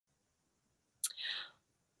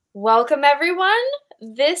Welcome, everyone.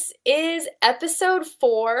 This is episode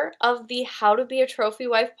 4 of the How to Be a Trophy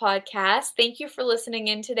Wife podcast. Thank you for listening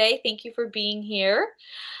in today. Thank you for being here.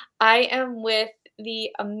 I am with the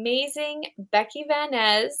amazing Becky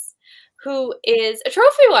Vannes, who is a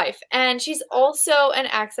trophy wife, and she's also an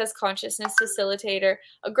access consciousness facilitator,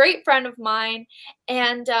 a great friend of mine.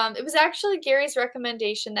 And it was actually Gary's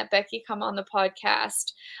recommendation that Becky come on the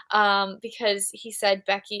podcast because he said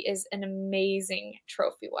Becky is an amazing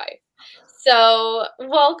trophy wife. So,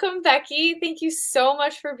 welcome, Becky. Thank you so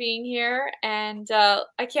much for being here, and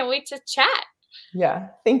I can't wait to chat. Yeah,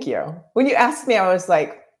 thank you. When you asked me, I was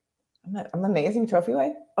like, I'm an amazing trophy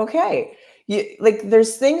wife. Okay.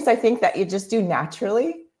 There's things I think that you just do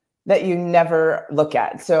naturally that you never look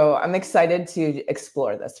at. So I'm excited to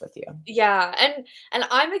explore this with you. Yeah, and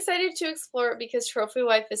I'm excited to explore it because trophy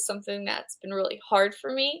wife is something that's been really hard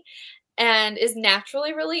for me and is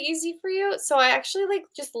naturally really easy for you. So I actually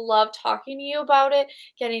just love talking to you about it,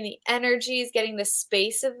 getting the energies, getting the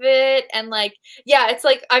space of it. And yeah, it's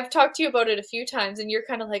like I've talked to you about it a few times and you're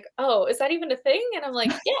kind of like, oh, is that even a thing? And I'm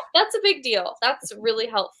like, yeah, that's a big deal. That's really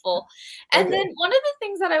helpful. And then Okay. one of the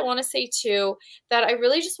things that I want to say too, that I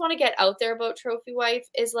really just want to get out there about trophy wife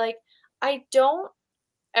is I don't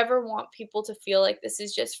ever want people to feel like this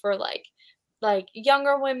is just for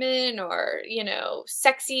younger women or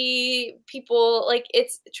sexy people.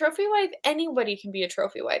 It's trophy wife. Anybody can be a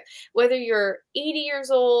trophy wife, whether you're 80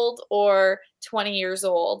 years old or 20 years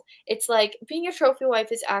old. It's like being a trophy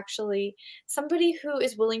wife is actually somebody who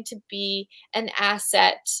is willing to be an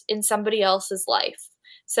asset in somebody else's life.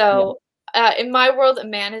 Yeah. So in my world, a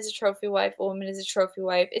man is a trophy wife, a woman is a trophy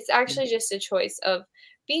wife. It's actually just a choice of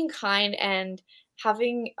being kind and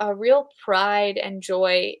having a real pride and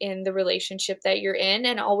joy in the relationship that you're in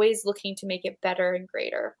and always looking to make it better and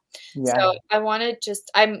greater. So Yeah.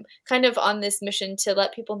 I'm kind of on this mission to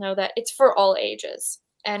let people know that it's for all ages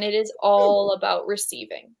and it is all about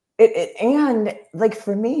receiving. And like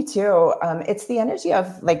for me too, it's the energy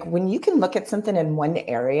of like when you can look at something in one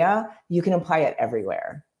area, you can apply it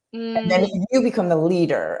everywhere. And then Mm, you become the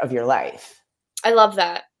leader of your life. I love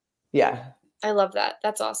that. Yeah. I love that.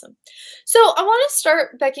 That's awesome. So I want to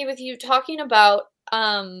start, Becky, with you talking about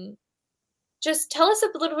just tell us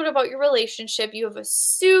a little bit about your relationship. You have a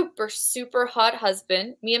super, super hot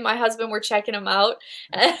husband. Me and my husband were checking him out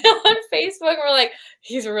on Facebook. We're like,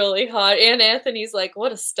 he's really hot. And Anthony's like,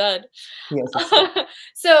 what a stud. Yes. It's good.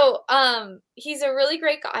 So, he's a really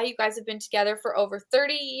great guy. You guys have been together for over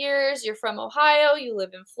 30 years. You're from Ohio. You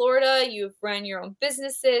live in Florida. You've run your own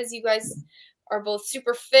businesses. You guys are both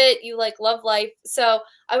super fit. You love life. So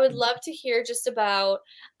I would love to hear just about,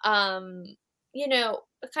 um,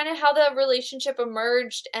 kind of how the relationship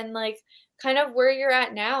emerged and kind of where you're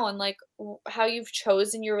at now and how you've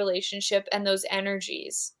chosen your relationship and those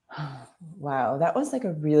energies. Wow, that was like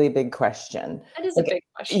a really big question. That is a Like, big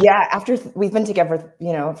question. yeah, after we've been together,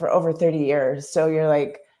 for over 30 years. So you're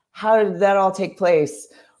like, how did that all take place?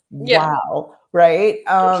 Yeah. Wow, right?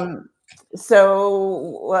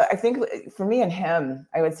 So I think for me and him,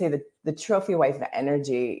 I would say that the trophy wife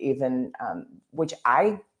energy, even which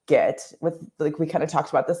I get with like we kind of talked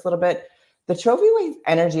about this a little bit. The trophy wife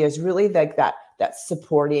energy is really like that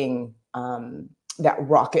supporting that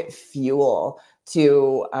rocket fuel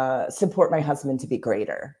to support my husband to be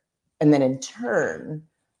greater, and then in turn,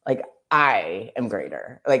 like I am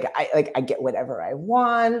greater. I get whatever I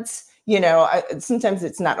want. Sometimes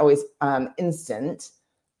it's not always instant,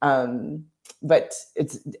 but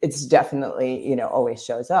it's definitely always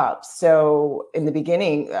shows up. So in the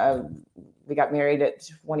beginning, we got married at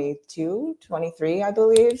 22, 23, I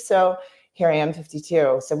believe. So here I am,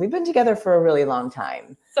 52. So we've been together for a really long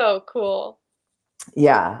time. So cool.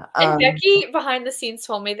 Yeah. And Becky behind the scenes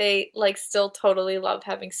told me they still totally love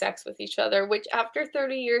having sex with each other, which after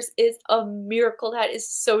 30 years is a miracle. That is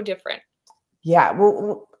so different. Yeah.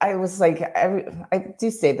 Well, I was like, I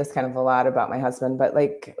do say this kind of a lot about my husband, but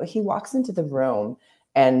like he walks into the room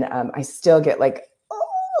and I still get like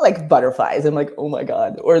butterflies. I'm like, oh my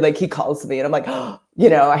God. Or like he calls me and I'm like,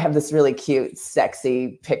 I have this really cute,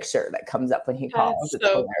 sexy picture that comes up when he calls. That's It's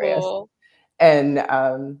so hilarious. cool. And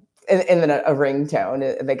then a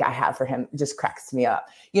ringtone like I have for him just cracks me up.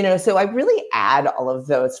 So I really add all of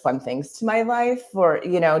those fun things to my life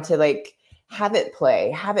to like have it play,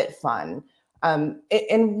 have it fun.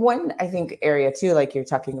 In one, I think, area too, like you're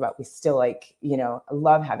talking about, we still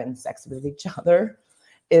love having sex with each other,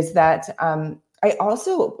 is that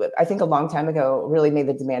I think a long time ago, really made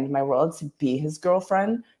the demand in my world to be his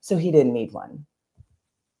girlfriend. So he didn't need one.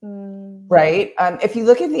 Right. If you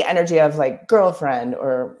look at the energy of like girlfriend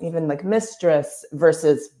or even like mistress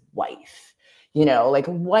versus wife, Like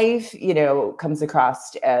wife, comes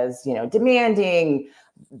across as, demanding,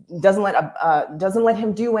 doesn't let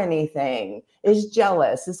him do anything, is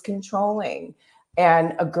jealous, is controlling.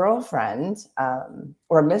 And a girlfriend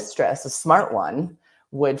or a mistress, a smart one,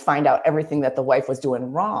 would find out everything that the wife was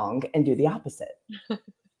doing wrong and do the opposite.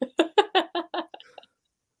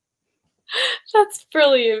 That's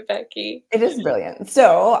brilliant, Becky. It is brilliant.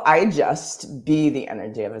 So I just be the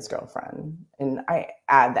energy of his girlfriend, and I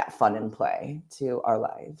add that fun and play to our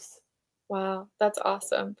lives. Wow, that's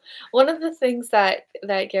awesome. One of the things that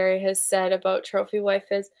Gary has said about trophy wife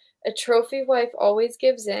is a trophy wife always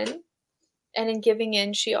gives in, and in giving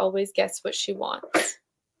in, she always gets what she wants.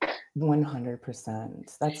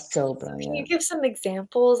 100%. That's so Can you brilliant. give some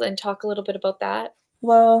examples and talk a little bit about that?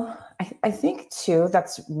 Well, I think too,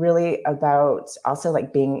 that's really about also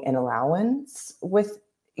like being an allowance with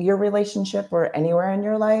your relationship or anywhere in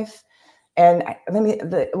your life. And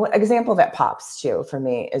the one example that pops too for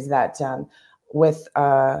me is that with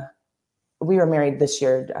we were married this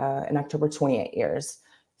year in October, 28 years.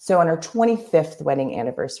 So on our 25th wedding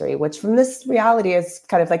anniversary, which from this reality is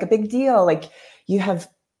kind of like a big deal. Like you have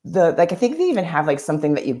I think they even have like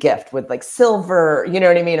something that you gift with like silver, you know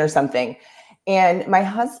what I mean, or something. And my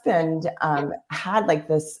husband had like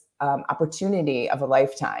this opportunity of a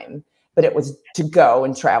lifetime, but it was to go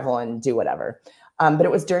and travel and do whatever. But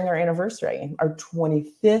it was during our anniversary, our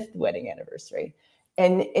 25th wedding anniversary.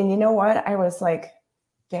 And you know what? I was like,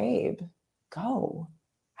 babe, go.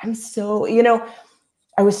 I'm so,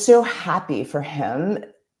 I was so happy for him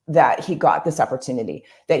that he got this opportunity,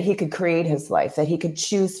 that he could create his life, that he could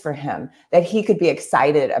choose for him, that he could be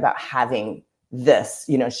excited about having this,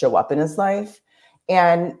 show up in his life.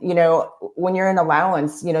 And, when you're in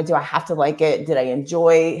allowance, do I have to like it? Did I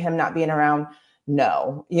enjoy him not being around?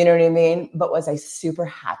 No, you know what I mean? But was I super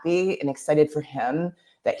happy and excited for him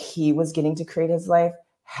that he was getting to create his life?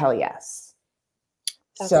 Hell yes.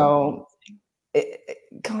 That's So it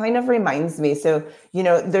kind of reminds me. So,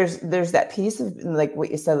 there's that piece of like what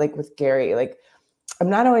you said, like with Gary, like I'm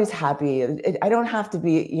not always happy. I don't have to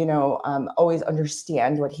be, always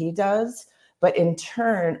understand what he does, but in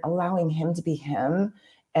turn, allowing him to be him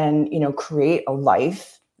and, create a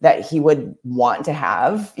life that he would want to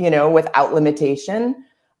have, without limitation.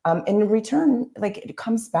 In return, like it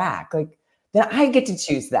comes back, like then I get to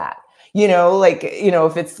choose that,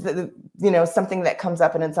 if it's, something that comes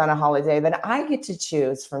up and it's on a holiday, then I get to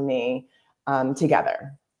choose for me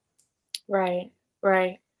together. right,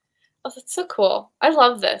 right. Oh, that's so cool. I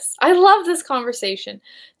love this. I love this conversation.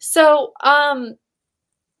 So,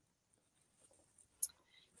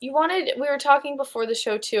 we were talking before the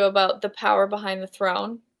show too about the power behind the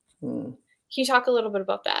throne. Hmm. Can you talk a little bit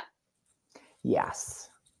about that? Yes.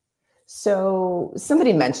 So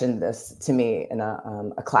somebody mentioned this to me in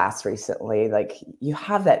a class recently, like you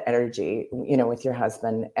have that energy, with your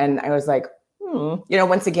husband. And I was like,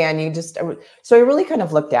 once again, so I really kind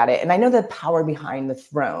of looked at it. And I know the power behind the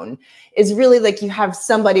throne is really like you have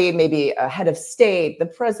somebody, maybe a head of state, the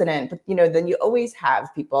president, but, then you always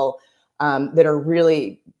have people that are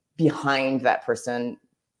really behind that person,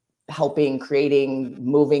 helping, creating,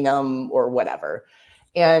 moving them or whatever.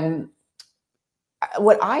 And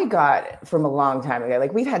what I got from a long time ago,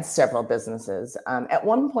 like we've had several businesses. At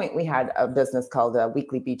one point, we had a business called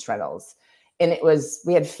Weekly Beach Rentals, and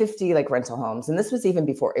we had 50 like rental homes, and this was even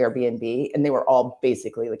before Airbnb, and they were all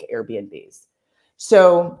basically like Airbnbs.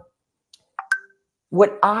 So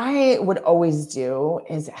what I would always do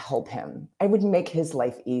is help him. I would make his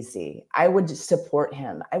life easy. I would support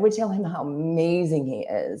him. I would tell him how amazing he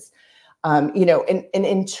is. And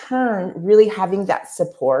in turn, really having that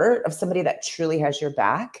support of somebody that truly has your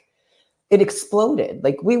back, it exploded.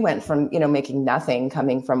 Like we went from, making nothing,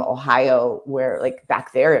 coming from Ohio, where like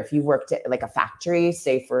back there, if you worked at like a factory,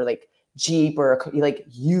 say for like Jeep or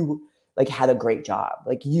you like had a great job,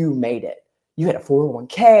 like you made it. You had a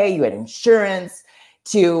 401k, you had insurance,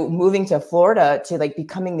 to moving to Florida, to like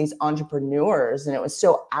becoming these entrepreneurs. And it was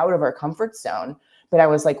so out of our comfort zone. But I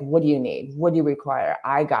was like, what do you need? What do you require?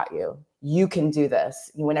 I got you. You can do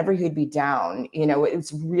this. Whenever he'd be down,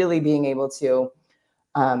 it's really being able to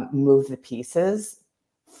move the pieces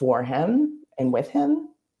for him and with him,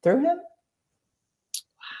 through him.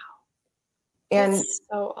 Wow. And that's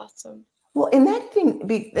so awesome. Well, and that can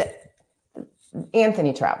be that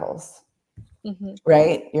Anthony travels,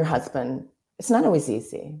 right? Your husband. It's not always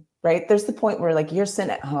easy, right? There's the point where like you're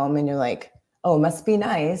sitting at home and you're like, oh, must be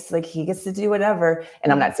nice. Like he gets to do whatever.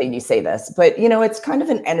 And I'm not saying you say this, but it's kind of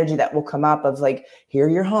an energy that will come up of like, here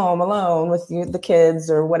you're home alone with the kids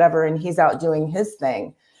or whatever. And he's out doing his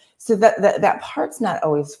thing. So that part's not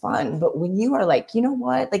always fun. But when you are like, you know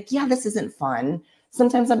what, like, yeah, this isn't fun.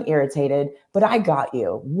 Sometimes I'm irritated, but I got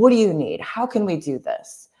you. What do you need? How can we do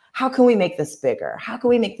this? How can we make this bigger? How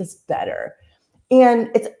can we make this better?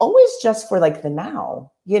 And it's always just for like the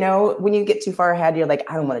now, when you get too far ahead, you're like,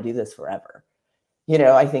 I don't want to do this forever.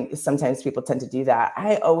 I think sometimes people tend to do that.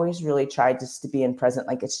 I always really try just to be in present,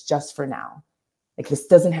 like it's just for now. Like this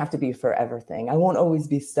doesn't have to be a forever thing. I won't always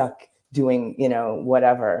be stuck doing,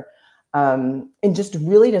 whatever. And just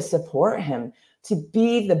really to support him to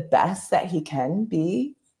be the best that he can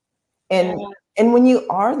be. And when you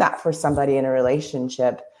are that for somebody in a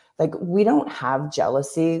relationship, like we don't have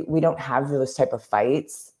jealousy. We don't have those type of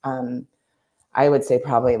fights. I would say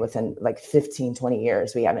probably within like 15, 20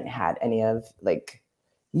 years, we haven't had any of like,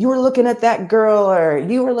 you were looking at that girl or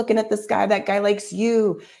you were looking at this guy, that guy likes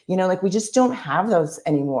you, like we just don't have those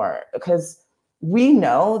anymore because we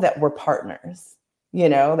know that we're partners,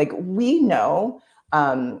 like we know,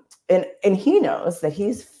 and he knows that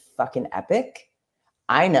he's fucking epic.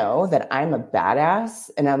 I know that I'm a badass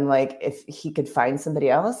and I'm like, if he could find somebody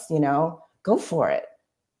else, go for it.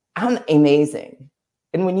 I'm amazing.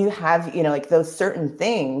 And when you have, like those certain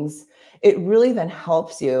things, it really then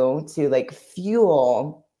helps you to like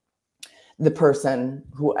fuel the person,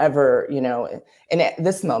 whoever, and at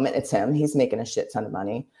this moment it's him. He's making a shit ton of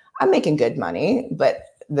money. I'm making good money, but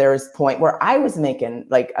there's a point where I was making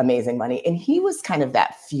like amazing money and he was kind of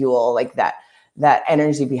that fuel, like that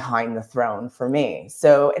energy behind the throne for me.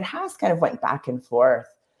 So it has kind of went back and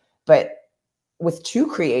forth, but with true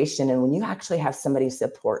creation and when you actually have somebody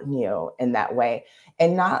supporting you in that way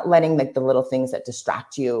and not letting like the little things that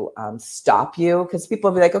distract you stop you, because people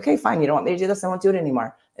will be like, okay, fine, you don't want me to do this, I won't do it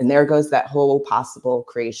anymore. And there goes that whole possible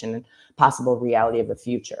creation, possible reality of the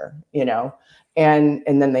future, and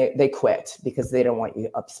then they quit because they don't want you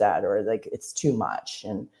upset or like it's too much.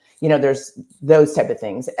 And there's those type of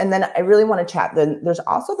things. And then I really want to chat. Then there's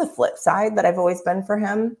also the flip side that I've always been for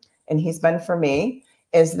him and he's been for me,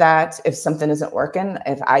 is that if something isn't working,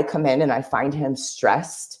 if I come in and I find him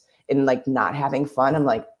stressed and like not having fun, I'm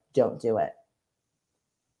like, don't do it.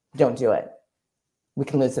 Don't do it. We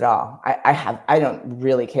can lose it all. I don't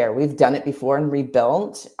really care. We've done it before and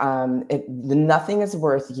rebuilt. Nothing is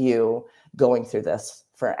worth you going through this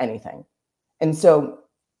for anything. And so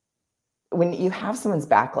when you have someone's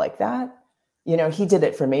back like that, he did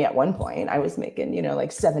it for me at one point. I was making,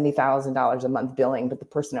 like $70,000 a month billing, but the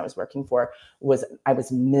person I was working for I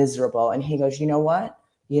was miserable. And he goes, you know what?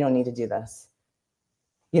 You don't need to do this.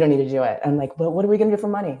 You don't need to do it. I'm like, well, what are we going to do for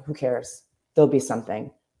money? Who cares? There'll be something.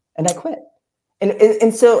 And I quit.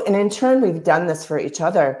 And so in turn, we've done this for each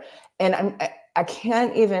other. And I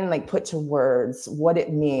can't even like put to words what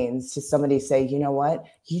it means to somebody say, you know what?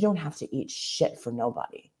 You don't have to eat shit for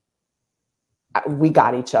nobody. We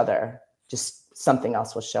got each other. Just something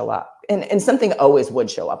else will show up. And something always would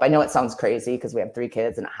show up. I know it sounds crazy because we have 3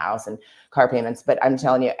 kids and a house and car payments, but I'm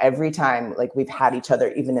telling you, every time like we've had each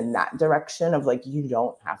other, even in that direction of like, you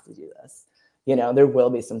don't have to do this, there will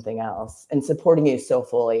be something else. And supporting you so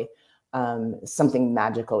fully, something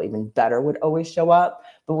magical, even better would always show up.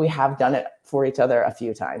 But we have done it for each other a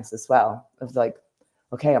few times as well. Of like,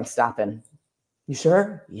 okay, I'm stopping. You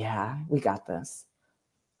sure? Yeah, we got this.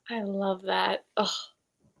 I love that. Oh,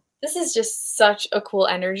 this is just such a cool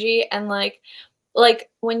energy. And like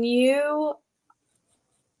when you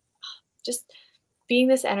just being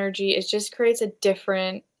this energy, it just creates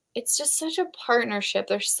it's just such a partnership.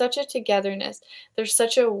 There's such a togetherness. There's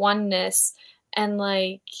such a oneness. And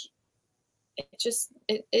like,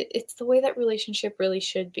 it's the way that relationship really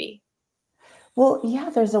should be. Well, yeah,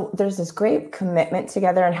 there's this great commitment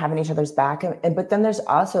together and having each other's back. But then there's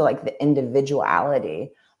also like the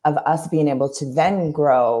individuality of us being able to then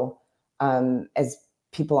grow as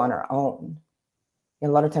people on our own. A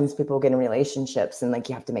lot of times people get in relationships and like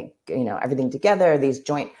you have to make, everything together, these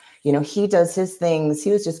joint, he does his things. He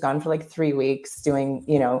was just gone for like 3 weeks doing,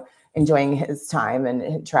 enjoying his time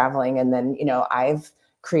and traveling. And then, I've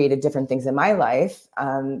created different things in my life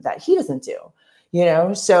that he doesn't do.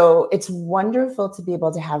 So it's wonderful to be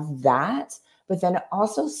able to have that, but then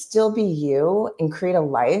also still be you and create a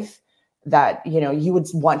life that, you would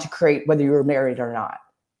want to create whether you were married or not.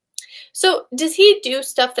 So does he do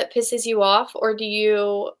stuff that pisses you off, or do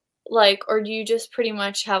you just pretty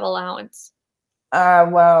much have allowance?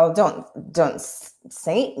 Well, don't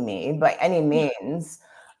saint me by any means.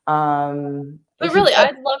 But really,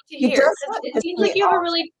 I'd love to hear because it piss seems me like you have a off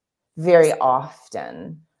really very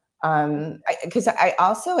often. Because I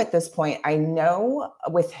also at this point I know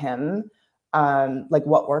with him like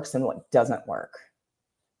what works and what doesn't work.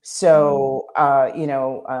 So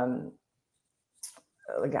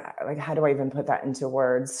like how do I even put that into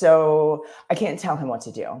words? So I can't tell him what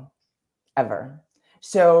to do ever.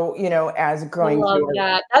 So, as I growing love through,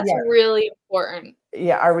 that. That's yeah, really important.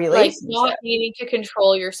 yeah, our Like, relationship. not needing to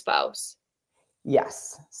control your spouse.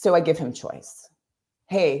 Yes. So I give him choice.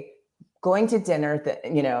 Hey, going to dinner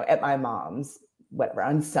at my mom's, whatever,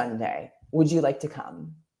 on Sunday. Would you like to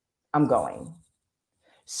come? I'm going.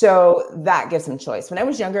 So that gives him choice. When I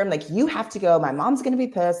was younger, I'm like, you have to go. My mom's going to be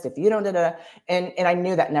pissed if you don't. Da, da, da. And I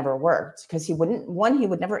knew that never worked because he would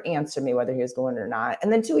never answer me whether he was going or not.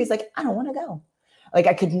 And then two, he's like, I don't want to go. Like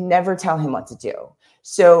I could never tell him what to do.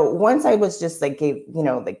 So once I was just like gave,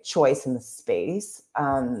 like choice in the space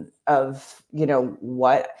of,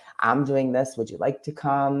 what I'm doing this, would you like to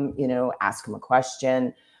come, ask him a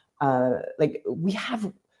question. Like we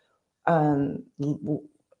have,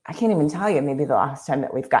 I can't even tell you maybe the last time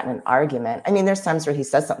that we've gotten an argument. I mean, there's times where he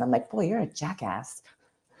says something, I'm like, boy, you're a jackass,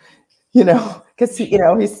 because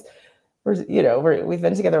we've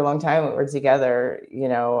been together a long time. We're together,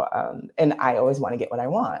 and I always want to get what I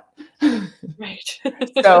want. Right.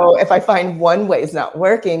 So if I find one way is not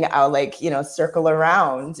working, I'll circle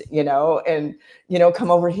around, and,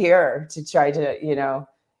 come over here to try to,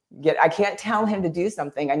 I can't tell him to do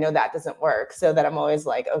something. I know that doesn't work. So that I'm always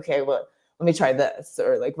like, okay, well, let me try this,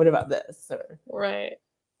 or like, what about this? Or Right.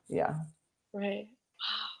 yeah. Right.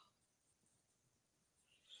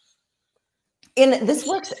 And this This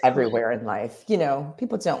works is good. everywhere in life.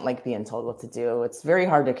 People don't like being told what to do. It's very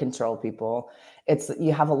hard to control people.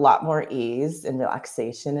 You have a lot more ease and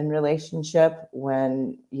relaxation in relationship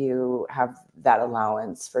when you have that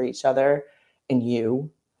allowance for each other and you.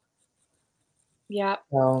 Yeah.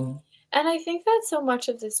 So And I think that so much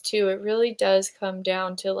of this too, it really does come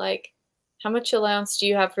down to like, how much allowance do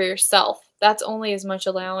you have for yourself? That's only as much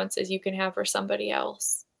allowance as you can have for somebody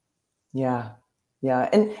else. yeah. Yeah.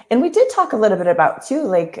 And we did talk a little bit about too,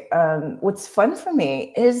 like what's fun for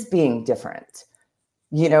me is being different.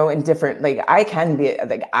 And different, like I can be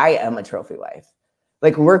like, I am a trophy wife.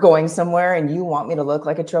 Like we're going somewhere and you want me to look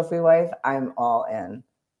like a trophy wife, I'm all in,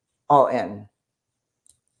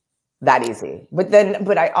 that easy. But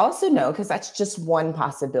I also know, because that's just one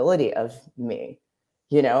possibility of me,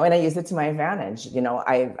 and I use it to my advantage.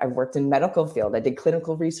 I've worked in medical field. I did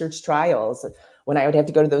clinical research trials. When I would have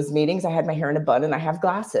to go to those meetings, I had my hair in a bun and I have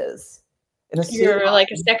glasses and a suit You're like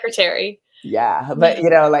a on. secretary. Yeah. But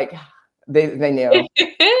like they knew.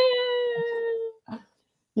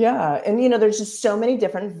 Yeah. And, there's just so many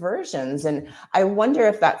different versions. And I wonder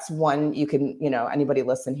if that's one you can, anybody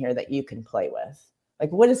listen here that you can play with.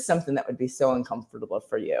 Like, what is something that would be so uncomfortable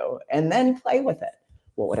for you? And then play with it.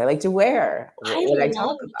 What would I like to wear? What I would I talk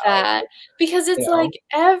love about? that because You it's know? like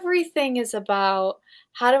everything is about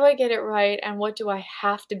how do I get it right and what do I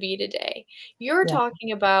have to be today? You're Yeah.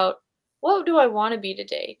 talking about what do I want to be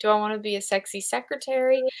today? Do I want to be a sexy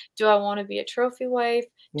secretary? Do I want to be a trophy wife?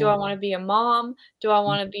 Do I Yeah. want to be a mom? Do I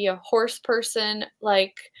want to be a horse person?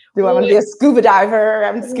 Like, Do I want to be a scuba diver?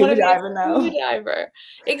 I'm I wanna scuba be a diving scuba now. diver.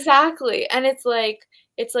 Exactly, and it's like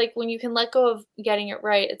when you can let go of getting it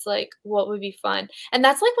right, it's like, what would be fun? And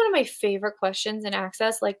that's, like, one of my favorite questions in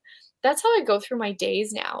Access, like, that's how I go through my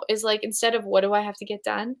days now, is, like, instead of what do I have to get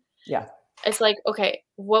done, Yeah. it's like, okay,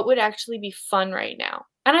 what would actually be fun right now?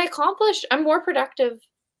 And I'm more productive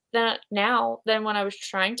than now than when I was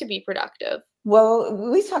trying to be productive. Well,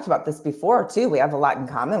 we talked about this before too. We have a lot in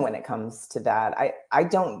common when it comes to that. I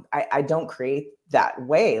don't create that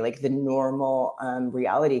way like the normal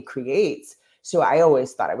reality creates. So I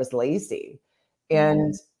always thought I was lazy,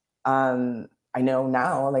 and Mm, I know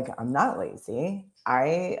now like I'm not lazy.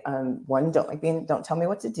 I one don't tell me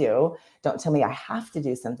what to do. Don't tell me I have to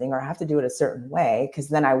do something or I have to do it a certain way because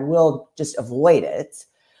then I will just avoid it.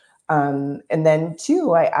 And then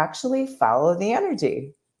two, I actually follow the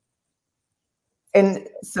energy. And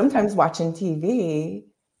sometimes watching TV,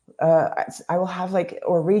 I will have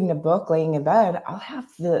or reading a book, laying in bed, I'll have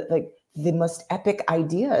the most epic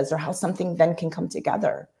ideas or how something then can come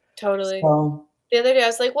together. totally. So The other day, I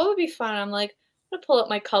was like, "What would be fun?" I'm like, "I'm gonna pull up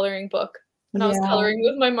my coloring book," and I was yeah. coloring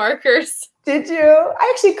with my markers. Did you? I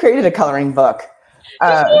actually created a coloring book. Did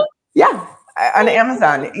Uh, you? yeah, on Oh,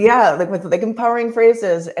 Amazon. Yeah, like with like empowering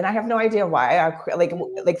phrases, and I have no idea why.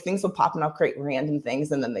 Like things will pop and I'll create random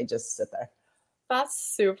things, and then they just sit there. that's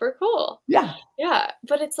super cool. Yeah. Yeah,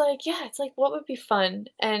 but it's like, yeah, it's like, what would be fun?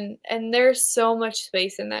 And there's so much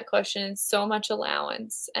space in that question and so much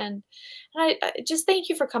allowance. And I just thank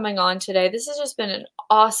you for coming on today. This has just been an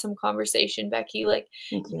awesome conversation, Becky. Like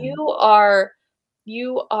Thank you you. are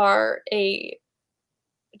you are a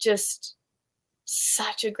just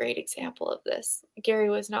such a great example of this. Gary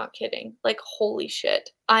was not kidding. Like, holy shit.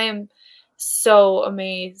 I am so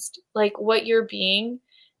amazed. Like, what you're being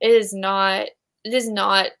is not it is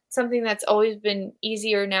not something that's always been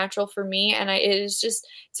easy or natural for me, and it is just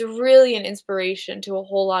it's really an inspiration to a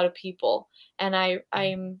whole lot of people, and I'm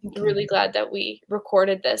Thank you. really glad that we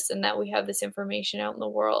recorded this and that we have this information out in the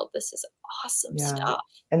world. This is awesome Yeah. stuff.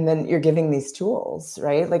 And then you're giving these tools,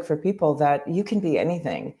 right? Like for people that you can be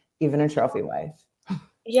anything, even a trophy wife,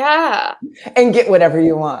 Yeah. and get whatever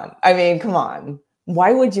you want. I mean, come on.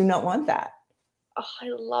 Why would you not want that? Oh, I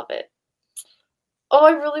love it. Oh,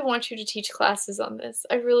 I really want you to teach classes on this.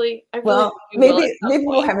 I really Well, hope you will at some maybe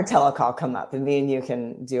we'll point. have a telecall come up and me and you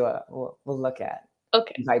can do we'll look at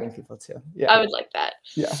Okay, inviting people too. Yeah. I would like that.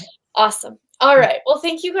 Yeah. Awesome. All right. Well,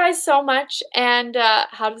 thank you guys so much. And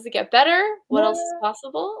how does it get better? What else is Yeah.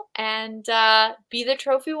 possible? And be the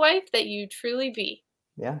trophy wife that you truly be.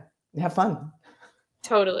 Yeah. Have fun.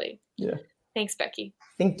 Totally. Yeah. Thanks, Becky.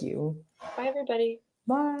 Thank you. Bye, everybody.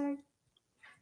 Bye.